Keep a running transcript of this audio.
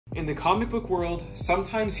In the comic book world,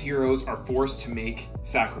 sometimes heroes are forced to make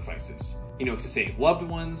sacrifices, to save loved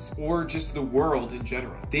ones or just the world in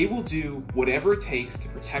general. They will do whatever it takes to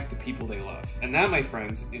protect the people they love. And that, my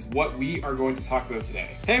friends, is what we are going to talk about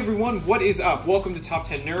today. Hey everyone, what is up? Welcome to Top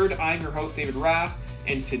 10 Nerd. I'm your host, David Raff,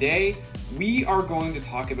 and today we are going to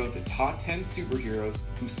talk about the top 10 superheroes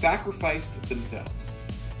who sacrificed themselves.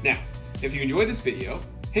 Now, if you enjoyed this video,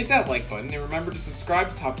 hit that like button and remember to subscribe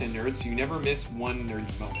to Top 10 Nerd so you never miss one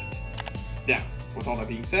nerdy moment. Now, with all that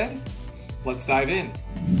being said, let's dive in.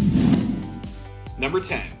 Number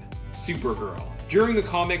 10, Supergirl. During the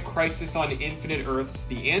comic Crisis on Infinite Earths,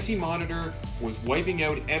 the Anti-Monitor was wiping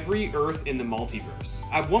out every Earth in the multiverse.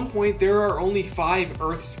 At one point, there are only 5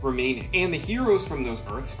 Earths remaining, and the heroes from those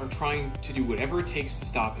Earths are trying to do whatever it takes to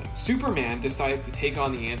stop him. Superman decides to take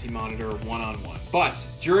on the Anti-Monitor one-on-one. But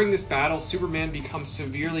during this battle, Superman becomes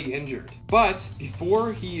severely injured. But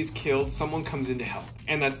before he is killed, someone comes in to help,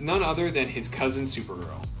 and that's none other than his cousin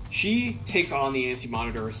Supergirl. She takes on the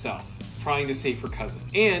Anti-Monitor herself, trying to save her cousin,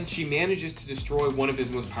 and she manages to destroy one of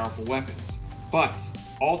his most powerful weapons, but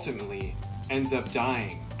ultimately ends up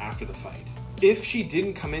dying after the fight. If she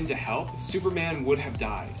didn't come in to help, Superman would have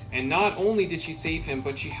died, and not only did she save him,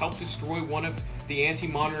 but she helped destroy one of the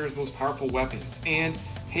Anti-Monitor's most powerful weapons, and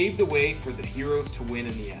paved the way for the heroes to win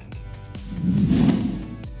in the end.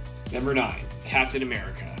 Number 9, Captain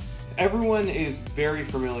America. Everyone is very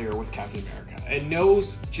familiar with Captain America and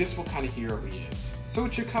knows just what kind of hero he is. So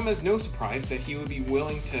it should come as no surprise that he would be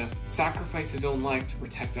willing to sacrifice his own life to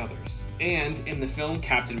protect others. And in the film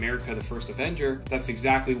Captain America: The First Avenger, that's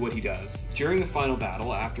exactly what he does. During the final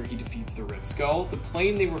battle, after he defeats the Red Skull, the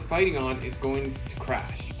plane they were fighting on is going to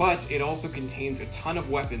crash. But it also contains a ton of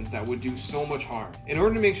weapons that would do so much harm. In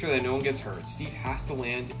order to make sure that no one gets hurt, Steve has to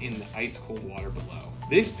land in the ice-cold water below.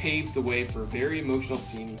 This paves the way for a very emotional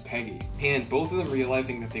scene with Peggy, and both of them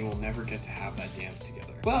realizing that they will never get to have that dance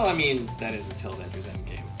together. Well, I mean, that is until Avengers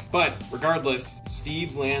Endgame. But regardless,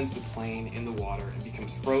 Steve lands the plane in the water and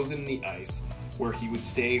becomes frozen in the ice, where he would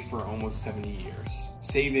stay for almost 70 years,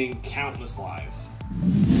 saving countless lives.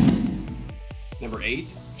 Number 8,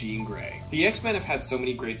 Jean Grey. The X-Men have had so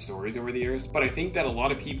many great stories over the years, but I think that a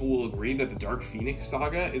lot of people will agree that the Dark Phoenix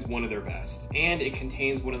saga is one of their best. And it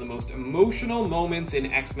contains one of the most emotional moments in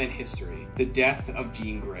X-Men history, the death of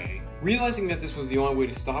Jean Grey. Realizing that this was the only way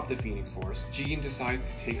to stop the Phoenix Force, Jean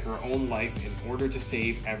decides to take her own life in order to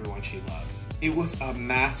save everyone she loves. It was a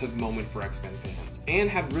massive moment for X-Men fans, and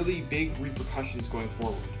had really big repercussions going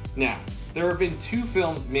forward. Now, there have been 2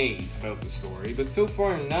 films made about the story, but so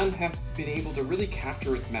far none have been able to really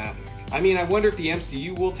capture its magic. I mean, I wonder if the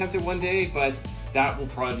MCU will attempt it one day, but that will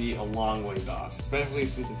probably be a long ways off, especially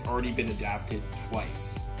since it's already been adapted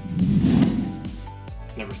twice.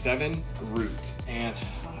 Number 7, Groot. And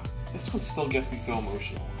this one still gets me so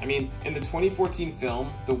emotional. I mean, in the 2014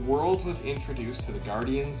 film, the world was introduced to the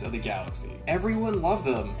Guardians of the Galaxy. Everyone loved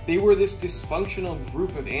them. They were this dysfunctional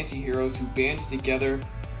group of anti-heroes who banded together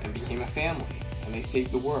and became a family, and they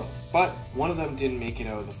saved the world. But one of them didn't make it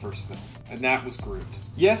out of the first film, and that was Groot.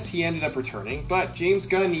 Yes, he ended up returning, but James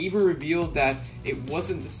Gunn even revealed that it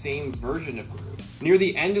wasn't the same version of Groot. Near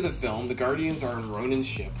the end of the film, the Guardians are on Ronan's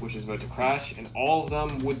ship, which is about to crash, and all of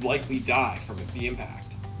them would likely die from the impact.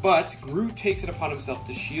 But Groot takes it upon himself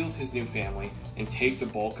to shield his new family and take the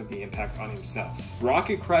bulk of the impact on himself.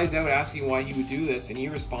 Rocket cries out asking why he would do this, and he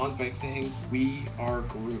responds by saying, "We are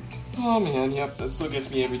Groot." Oh man, yep, that still gets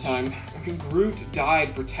me every time. Groot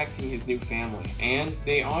died protecting his new family, and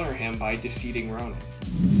they honor him by defeating Ronan.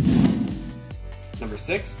 Number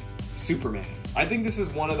 6, Superman. I think this is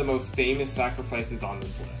one of the most famous sacrifices on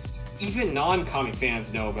this list. Even non-comic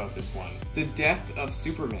fans know about this one, the death of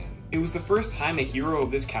Superman. It was the first time a hero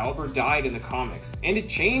of this caliber died in the comics, and it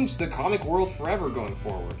changed the comic world forever going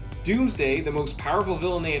forward. Doomsday, the most powerful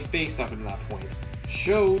villain they had faced up until that point,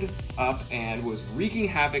 showed up and was wreaking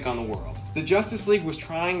havoc on the world. The Justice League was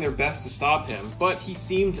trying their best to stop him, but he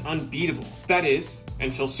seemed unbeatable. That is,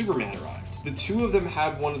 until Superman arrived. The two of them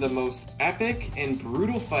had one of the most epic and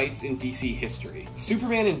brutal fights in DC history.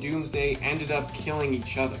 Superman and Doomsday ended up killing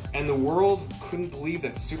each other, and the world couldn't believe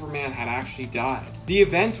that Superman had actually died. The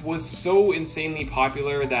event was so insanely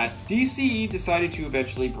popular that DC decided to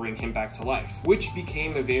eventually bring him back to life, which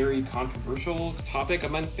became a very controversial topic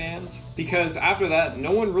among fans, because after that, no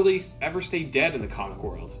one really ever stayed dead in the comic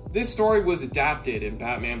world. This story was adapted in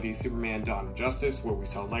Batman v Superman: Dawn of Justice, where we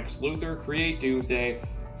saw Lex Luthor create Doomsday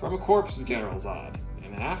from a corpse of General Zod.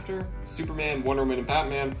 And then after, Superman, Wonder Woman, and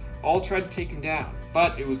Batman all tried to take him down.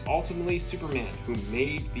 But it was ultimately Superman who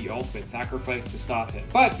made the ultimate sacrifice to stop him.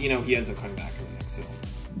 But, he ends up coming back in the next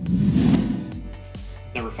film.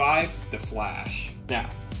 Number 5, The Flash. Now,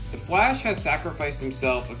 The Flash has sacrificed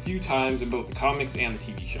himself a few times in both the comics and the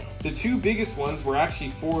TV show. The two biggest ones were actually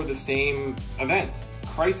for the same event,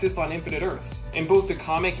 Crisis on Infinite Earths. In both the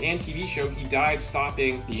comic and TV show, he died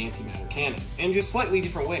stopping the antimatter cannon, in just slightly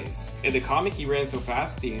different ways. In the comic, he ran so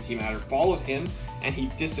fast, the antimatter followed him, and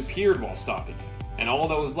he disappeared while stopping it. And all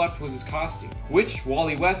that was left was his costume, which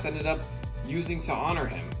Wally West ended up using to honor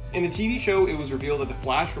him. In the TV show, it was revealed that the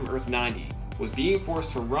Flash from Earth 90 was being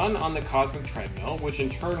forced to run on the cosmic treadmill, which in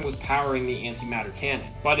turn was powering the antimatter cannon.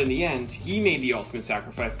 But in the end, he made the ultimate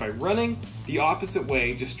sacrifice by running the opposite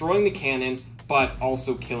way, destroying the cannon, but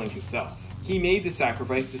also killing himself. He made the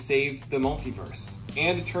sacrifice to save the multiverse.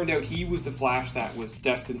 And it turned out he was the Flash that was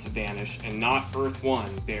destined to vanish, and not Earth 1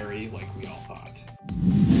 Barry like we all thought.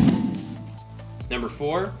 Number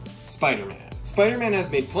 4, Spider-Man. Spider-Man has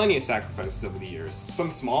made plenty of sacrifices over the years, some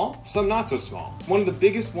small, some not so small. One of the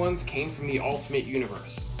biggest ones came from the Ultimate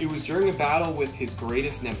Universe. It was during a battle with his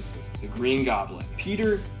greatest nemesis, the Green Goblin.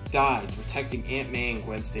 Peter died protecting Aunt May and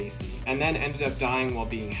Gwen Stacy, and then ended up dying while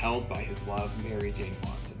being held by his love, Mary Jane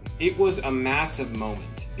Watson. It was a massive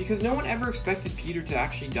moment, because no one ever expected Peter to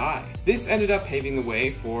actually die. This ended up paving the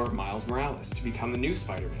way for Miles Morales to become the new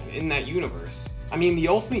Spider-Man in that universe. I mean, the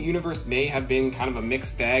Ultimate Universe may have been kind of a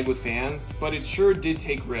mixed bag with fans, but it sure did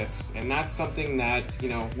take risks, and that's something that,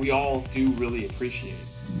 we all do really appreciate.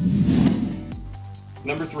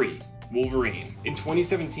 Number 3, Wolverine. In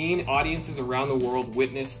 2017, audiences around the world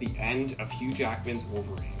witnessed the end of Hugh Jackman's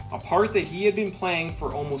Wolverine, a part that he had been playing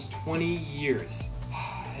for almost 20 years.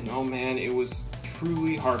 And oh man, it was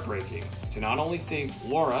truly heartbreaking to not only save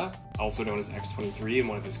Laura, also known as X-23 and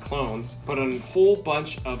one of his clones, but a whole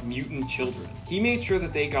bunch of mutant children. He made sure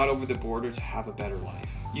that they got over the border to have a better life.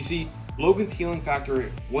 You see, Logan's healing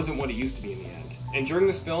factor wasn't what it used to be in the end. And during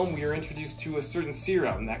this film, we are introduced to a certain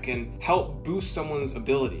serum that can help boost someone's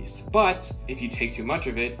abilities. But if you take too much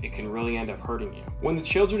of it, it can really end up hurting you. When the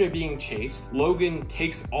children are being chased, Logan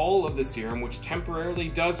takes all of the serum, which temporarily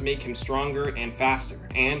does make him stronger and faster,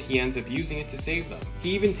 and he ends up using it to save them. He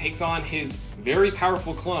even takes on his very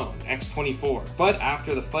powerful clone, X-24. But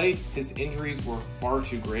after the fight, his injuries were far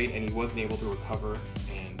too great and he wasn't able to recover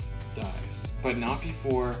and dies. But not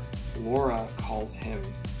before Laura calls him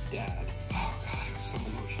Dad. So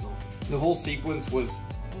emotional. The whole sequence was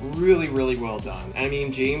really well done. I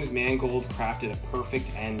mean, James Mangold crafted a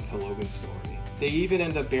perfect end to Logan's story. They even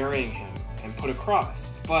end up burying him and put a cross,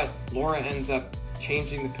 but Laura ends up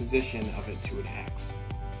changing the position of it to an X.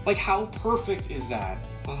 Like, how perfect is that?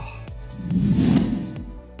 Oh.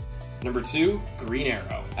 Number 2, Green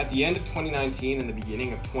Arrow. At the end of 2019 and the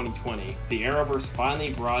beginning of 2020, the Arrowverse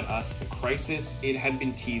finally brought us the crisis it had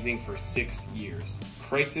been teasing for 6 years.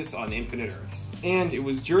 Crisis on Infinite Earths. And it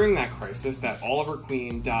was during that crisis that Oliver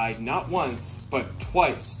Queen died not once, but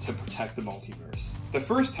twice to protect the multiverse. The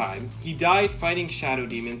first time, he died fighting shadow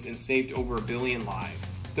demons and saved over 1 billion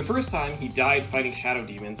lives. that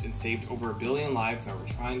were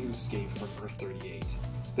trying to escape from Earth 38.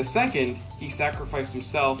 The second, he sacrificed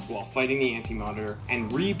himself while fighting the Anti-Monitor and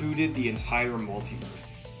rebooted the entire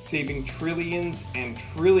multiverse, saving trillions and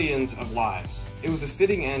trillions of lives. It was a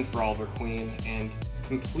fitting end for Oliver Queen and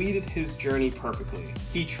completed his journey perfectly.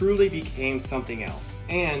 He truly became something else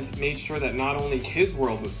and made sure that not only his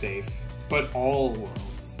world was safe, but all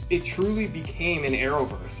worlds. It truly became an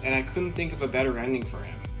Arrowverse, and I couldn't think of a better ending for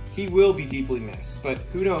him. He will be deeply missed, but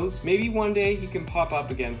who knows, maybe one day he can pop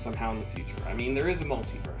up again somehow in the future. I mean, there is a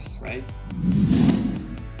multiverse, right?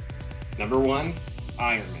 Number 1,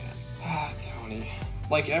 Iron Man. Tony.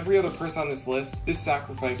 Like every other person on this list, this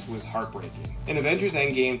sacrifice was heartbreaking. In Avengers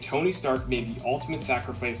Endgame, Tony Stark made the ultimate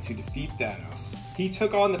sacrifice to defeat Thanos. He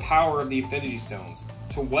took on the power of the Infinity Stones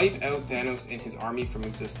to wipe out Thanos and his army from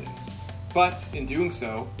existence, but in doing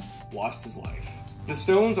so, lost his life. The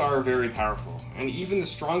stones are very powerful, and even the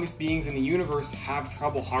strongest beings in the universe have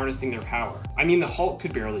trouble harnessing their power. I mean, the Hulk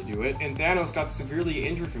could barely do it, and Thanos got severely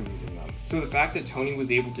injured from using them. So the fact that Tony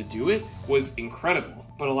was able to do it was incredible,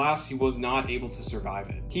 but alas, he was not able to survive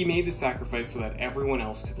it. He made the sacrifice so that everyone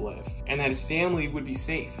else could live, and that his family would be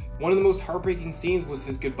safe. One of the most heartbreaking scenes was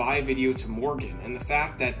his goodbye video to Morgan, and the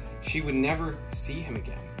fact that she would never see him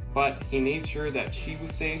again. But he made sure that she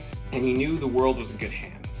was safe, and he knew the world was in good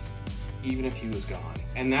hands, even if he was gone.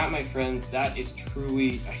 And that, my friends, that is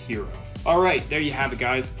truly a hero. Alright, there you have it,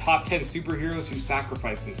 guys. The top 10 superheroes who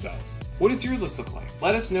sacrificed themselves. What does your list look like?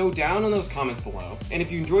 Let us know down in those comments below. And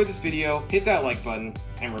if you enjoyed this video, hit that like button,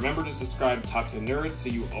 and remember to subscribe to Talk to the Nerds so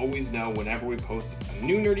you always know whenever we post a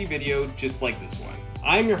new nerdy video just like this one.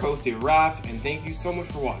 I'm your host, David Raff, and thank you so much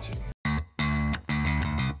for watching.